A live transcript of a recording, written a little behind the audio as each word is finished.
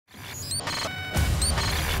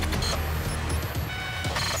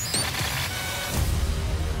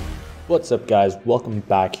What's up guys, welcome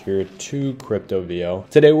back here to Crypto VO.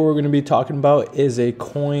 Today what we're going to be talking about is a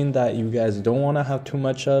coin that you guys don't want to have too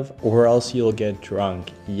much of or else you'll get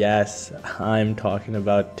drunk. Yes, I'm talking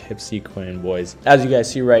about Tipsycoin, boys. As you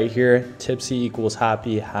guys see right here, tipsy equals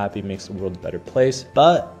happy, happy makes the world a better place,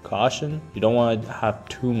 but caution, you don't want to have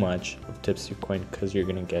too much of Tipsycoin because you're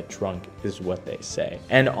going to get drunk is what they say.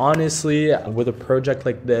 And honestly, with a project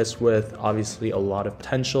like this with obviously a lot of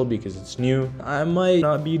potential because it's new, I might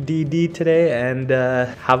not be DD today and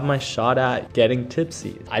have my shot at getting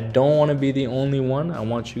tipsy. I don't want to be the only one. I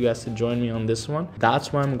want you guys to join me on this one.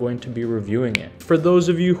 That's why I'm going to be reviewing it. For those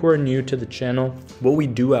of you who are new to the channel, what we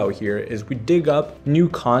do out here is we dig up new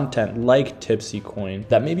content like Tipsycoin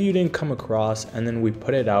that maybe you didn't come across, and then we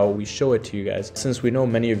put it out, we show it to you guys. Since we know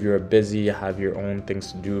many of you are busy, have your own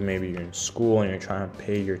things to do, maybe you're in school and you're trying to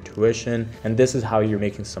pay your tuition, and this is how you're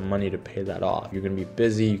making some money to pay that off. You're going to be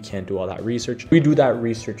busy, you can't do all that research. We do that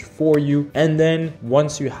research for you, and then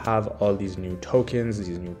once you have all these new tokens,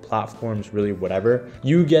 these new platforms, really whatever,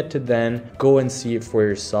 you get to then go and see it for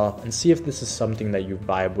yourself and see if this is something that you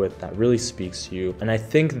vibe with, that really speaks to you. And I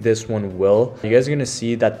think this one will. You guys are going to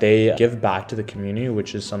see that they give back to the community,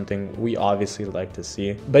 which is something we obviously like to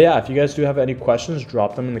see. But yeah, if you guys do have any questions,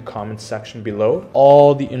 drop them in the comments section below.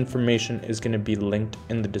 All the information is going to be linked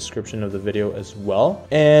in the description of the video as well.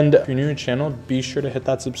 And if you're new to the channel, be sure to hit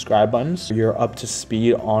that subscribe button so you're up to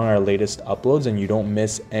speed on our latest uploads and you don't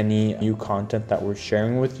miss any new content that we're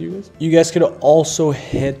sharing with you. You guys could also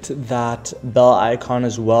hit that bell icon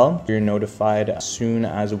as well. You're notified as soon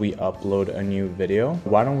as we upload a new video.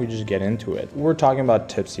 Why don't we just get into it? We're talking about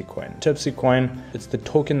Tipsycoin. Tipsycoin, it's the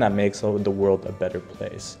token that makes the world a better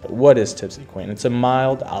place. What is Tipsycoin? It's a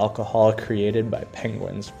mild alcohol created by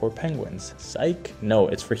penguins for penguins. Psych? No,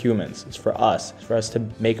 it's for humans. It's for us. It's for us to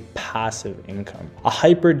make passive income. A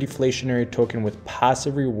hyper deflationary token with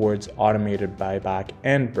passive rewards, automated buyback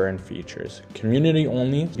and burn features. Community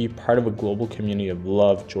only, be part of a global community of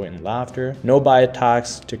love, joy and laughter. No buy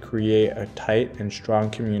attacks to create a tight and strong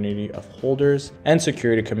community of holders and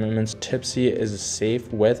security commitments. Tipsy is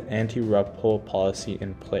safe with anti-rug pull policy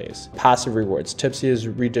in place. Passive rewards. Tipsy is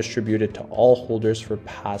redistributed to all holders for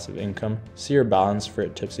passive income. See your balance for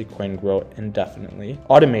Tipsycoin grow indefinitely.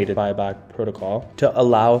 Automated buyback protocol to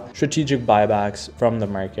allow strategic buybacks from the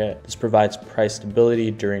market. This provides price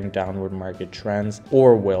stability during downward market trends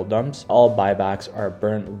or whale dumps. All buybacks are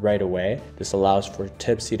burned right away. This allows for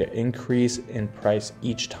Tipsy to increase in price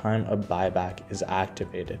each time a buyback is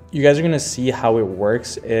activated. You guys are going to see how it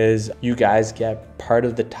works is you guys get part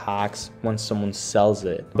of the tax once someone sells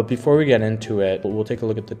it. But before we get into it, we'll take a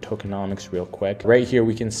look at the tokenomics real quick. Right here,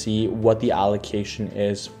 we can see what the allocation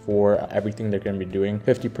is for everything they're going to be doing.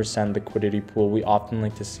 50% liquidity pool. We often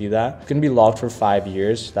like to see that. It's going to be locked for 5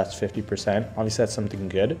 years. That's 50%. Obviously, that's something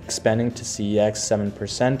good. Expanding to CEX,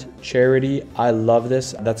 7%. Charity. I love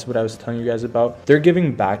this. That's what I was telling you guys about. They're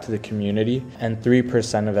giving back to the community, and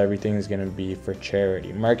 3% of everything is going to be for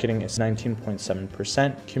charity. Marketing is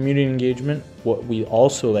 19.7%. Community engagement, what we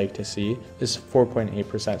also like to see, is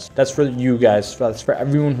 4.8%. That's for you guys. That's for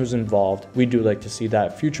everyone who's involved. We do like to see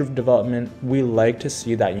that. Future development, we like to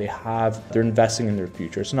see that they're investing in their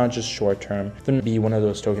future. It's not just short term. It's going to be one of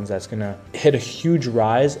those tokens that's going to hit a huge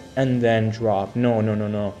rise and then drop. No.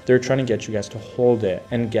 They're trying to get you guys to hold it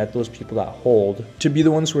and get those people that hold to be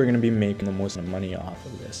the ones who are going to be making the most money off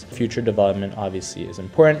of this. Future development obviously is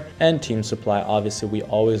important, and team supply, obviously we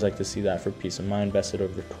always like to see that for peace of mind. Vested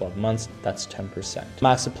over 12 months, that's 10%.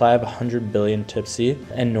 Max supply of 100 billion Tipsy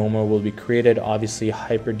and no more will be created. Obviously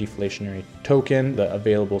hyper deflationary token. The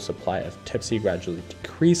available supply of Tipsy gradually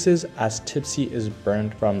decreases as Tipsy is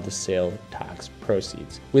burned from the sale tax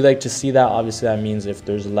proceeds. We like to see that. Obviously that means if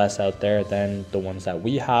there's less out there, then the ones that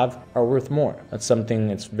we have are worth more. That's something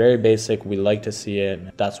that's very basic. We like to see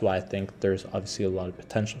it. That's why I think there's obviously a lot of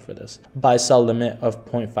potential for this. Buy sell limit of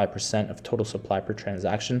 0.5% of total supply per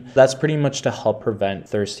transaction. That's pretty much to help prevent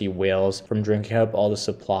thirsty whales from drinking up all the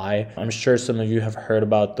supply. I'm sure some of you have heard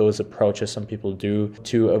about those approaches some people do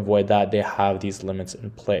to avoid that. They have these limits in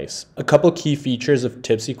place. A couple key features of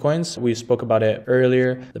Tipsycoins, we spoke about it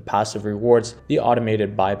earlier, the passive rewards, the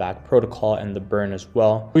automated buyback protocol, and the burn as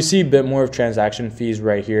well. We see a bit more of transaction fees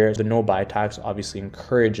right here. The no buy tax obviously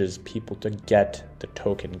encourages people to get the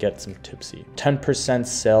token, get some Tipsy. 10%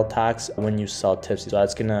 sale tax when you sell Tipsy. So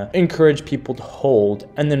that's gonna encourage people to hold.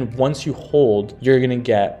 And then once you hold, you're gonna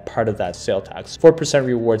get part of that sale tax. 4%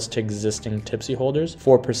 rewards to existing Tipsy holders,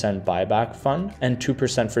 4% buyback fund, and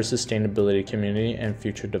 2% for sustainability, community, and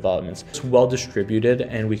future developments. It's well distributed,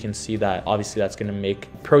 and we can see that obviously that's gonna make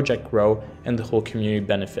project grow and the whole community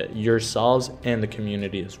benefit, yourselves and the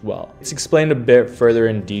community as well. It's explained a bit further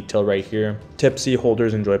in detail right here. Tipsy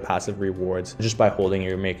holders enjoy passive rewards. Just by holding,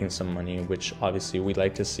 you're making some money, which obviously we'd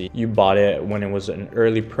like to see. You bought it when it was an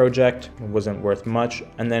early project, it wasn't worth much,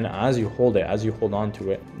 and then as you hold it, as you hold on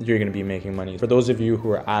to it, you're gonna be making money. For those of you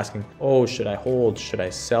who are asking, oh, should I hold, should I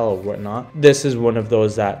sell, whatnot, this is one of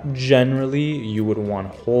those that generally you would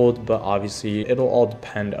want to hold, but obviously it'll all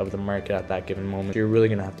depend of the market at that given moment. You're really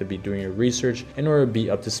gonna have to be doing your research in order to be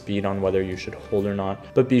up to speed on whether you should hold or not,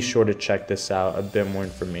 but be sure to check this out, a bit more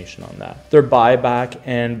information on that. Their buyback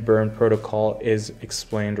and burn protocol is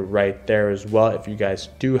explained right there as well. If you guys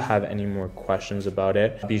do have any more questions about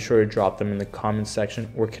it, be sure to drop them in the comment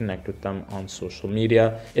section or connect with them on social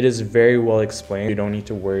media. It is very well explained. You don't need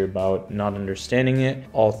to worry about not understanding it.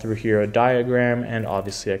 All through here, a diagram and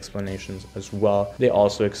obviously explanations as well. They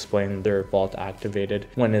also explain their vault activated.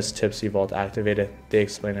 When is Tipsy vault activated? They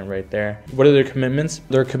explain it right there. What are their commitments?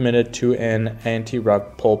 They're committed to an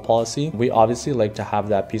anti-rug pull policy. We obviously like to have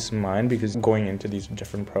that peace of mind because going into these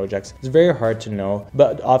different projects, it's very hard to know,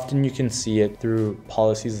 but often you can see it through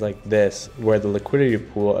policies like this, where the liquidity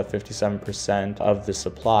pool of 57% of the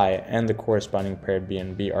supply and the corresponding paired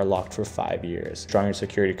BNB are locked for 5 years. Stronger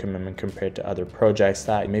security commitment compared to other projects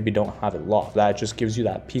that maybe don't have it locked. That just gives you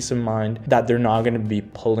that peace of mind that they're not going to be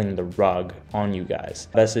pulling the rug on you guys.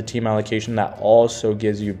 That's a team allocation that also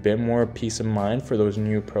gives you a bit more peace of mind for those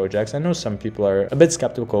new projects. I know some people are a bit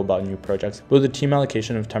skeptical about new projects, but with a team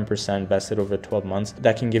allocation of 10% vested over 12 months,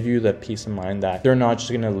 that can give you the peace of mind that they're not just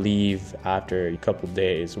going to leave after a couple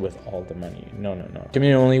days with all the money. No.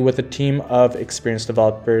 Community only with a team of experienced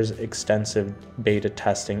developers, extensive beta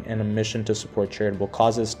testing, and a mission to support charitable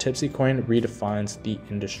causes. Tipsycoin redefines the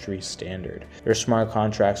industry standard. Their smart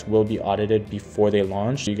contracts will be audited before they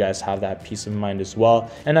launch. You guys have that peace of mind as well,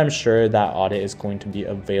 and I'm sure that audit is going to be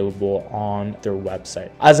available on their website.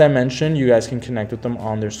 As I mentioned, you guys can connect with them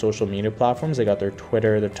on their social media platforms. They got their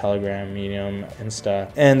Twitter, their Telegram, Medium,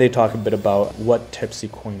 Insta, and they talk a bit about what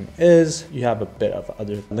Tipsycoin is. You have a bit of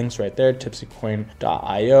other links right there,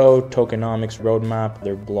 tipsycoin.io, tokenomics roadmap,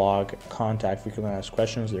 their blog, contact, frequently asked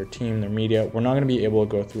questions, their team, their media. We're not going to be able to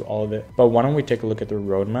go through all of it, but why don't we take a look at their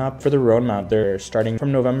roadmap? For the roadmap, they're starting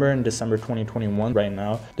from November and December 2021. Right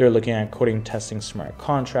now, they're looking at coding, testing smart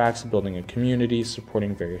contracts, building a community,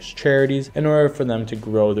 supporting various charities in order for them to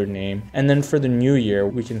grow their name. And then for the new year,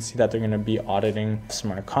 we can see that they're going to be auditing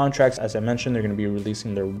smart contracts. As I mentioned, they're going to be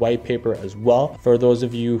releasing their white paper as well. For those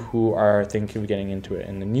of you who are thinking of getting into it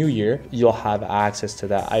in the new year, you'll have access to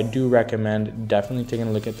that. I do recommend definitely taking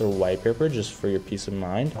a look at their white paper just for your peace of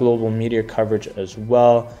mind. Global media coverage as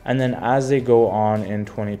well. And then as they go on in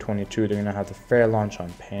 2022, they're going to have the fair launch on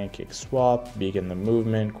PancakeSwap, Begin the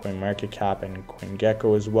Movement, CoinMarketCap, and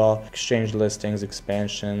CoinGecko as well. Exchange listings,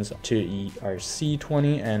 expansions to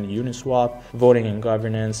ERC20 and Uniswap, voting and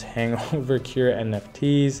governance, Hangover Cure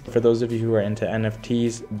NFTs. For those of you who are into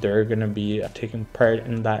NFTs, they're going to be taking part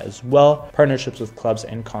in that as well. Partnerships with clubs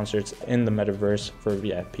and concerts in the metaverse for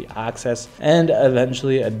VIP access, and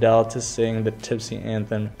eventually Adele to sing the Tipsy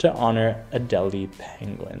anthem to honor Adelie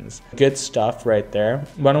Penguins. Good stuff right there.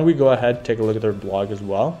 Why don't we go ahead, take a look at their blog as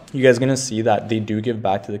well. You guys are going to see that they do give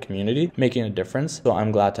back to the community, making a difference. So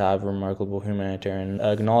I'm glad to have a remarkable humanitarian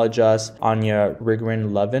acknowledge us. Anya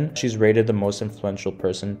Rigrin-Levin, she's rated the most influential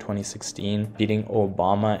person 2016, beating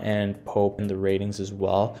Obama and Pope in the ratings as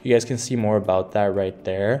well. You guys can see more about that right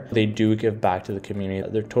there. They do give back to the community.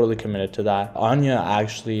 They're totally committed to that. Anya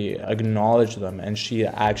actually acknowledged them, and she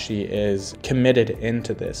actually is committed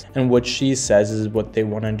into this. And what she says is what they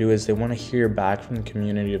want to do is they want to hear back from the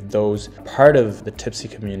community of those part of the Tipsy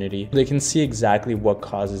community. They can see exactly what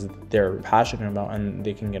causes they're passionate about, and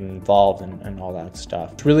they can get involved and all that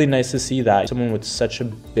stuff. It's really nice to see that someone with such a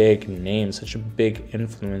big name, such a big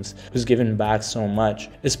influence, who's given back so much,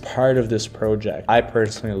 is part of this project. I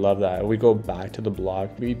personally love that. We go back to the blog,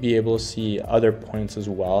 we'd be able to see other points as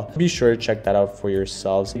well. Be sure to check that out for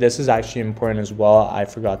yourselves. This is actually important as well. I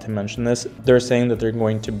forgot to mention this. They're saying that they're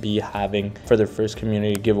going to be having, for their first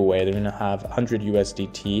community giveaway, they're going to have 100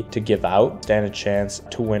 USDT to give out, stand a chance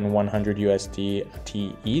to win 100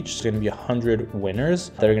 USDT each. It's going to be 100 winners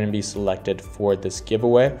that are going to be selected for this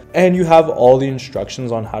giveaway, and you have all the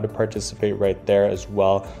instructions on how to participate right there as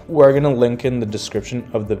well. We're going to link in the description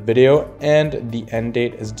of the video, and the end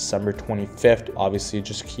date is December December 25th. Obviously,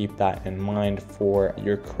 just keep that in mind for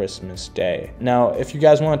your Christmas day. Now, if you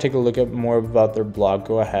guys want to take a look at more about their blog,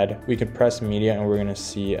 go ahead. We can press media and we're going to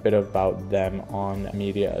see a bit about them on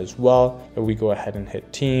media as well. If we go ahead and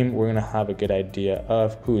hit team, we're going to have a good idea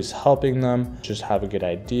of who is helping them. Just have a good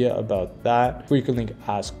idea about that. Frequently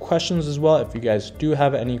ask questions as well. If you guys do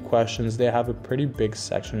have any questions, they have a pretty big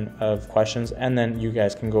section of questions, and then you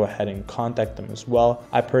guys can go ahead and contact them as well.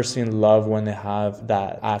 I personally love when they have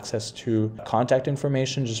that access to contact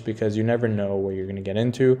information, just because you never know what you're going to get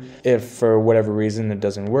into. If for whatever reason it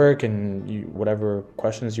doesn't work and whatever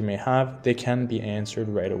questions you may have, they can be answered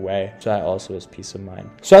right away. So that also is peace of mind.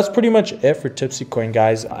 So that's pretty much it for Tipsycoin,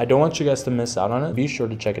 guys. I don't want you guys to miss out on it. Be sure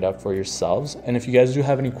to check it out for yourselves. And if you guys do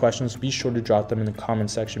have any questions, be sure to drop them in the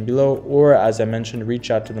comment section below, or as I mentioned,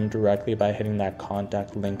 reach out to them directly by hitting that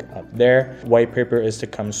contact link up there. White paper is to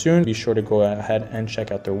come soon. Be sure to go ahead and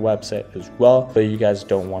check out their website as well, but you guys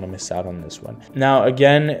don't want to miss out on this one. Now,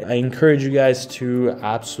 again, I encourage you guys to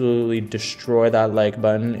absolutely destroy that like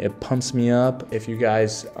button. It pumps me up. If you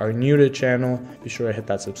guys are new to the channel, be sure to hit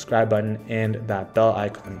that subscribe button and that bell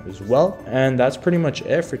icon as well. And that's pretty much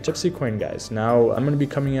it for Tipsycoin, guys. Now, I'm going to be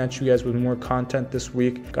coming at you guys with more content this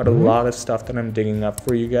week. Got a lot of stuff that I'm digging up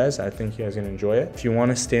for you guys. I think you guys are going to enjoy it. If you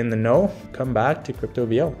want to stay in the know, come back to Crypto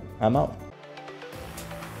VO. I'm out.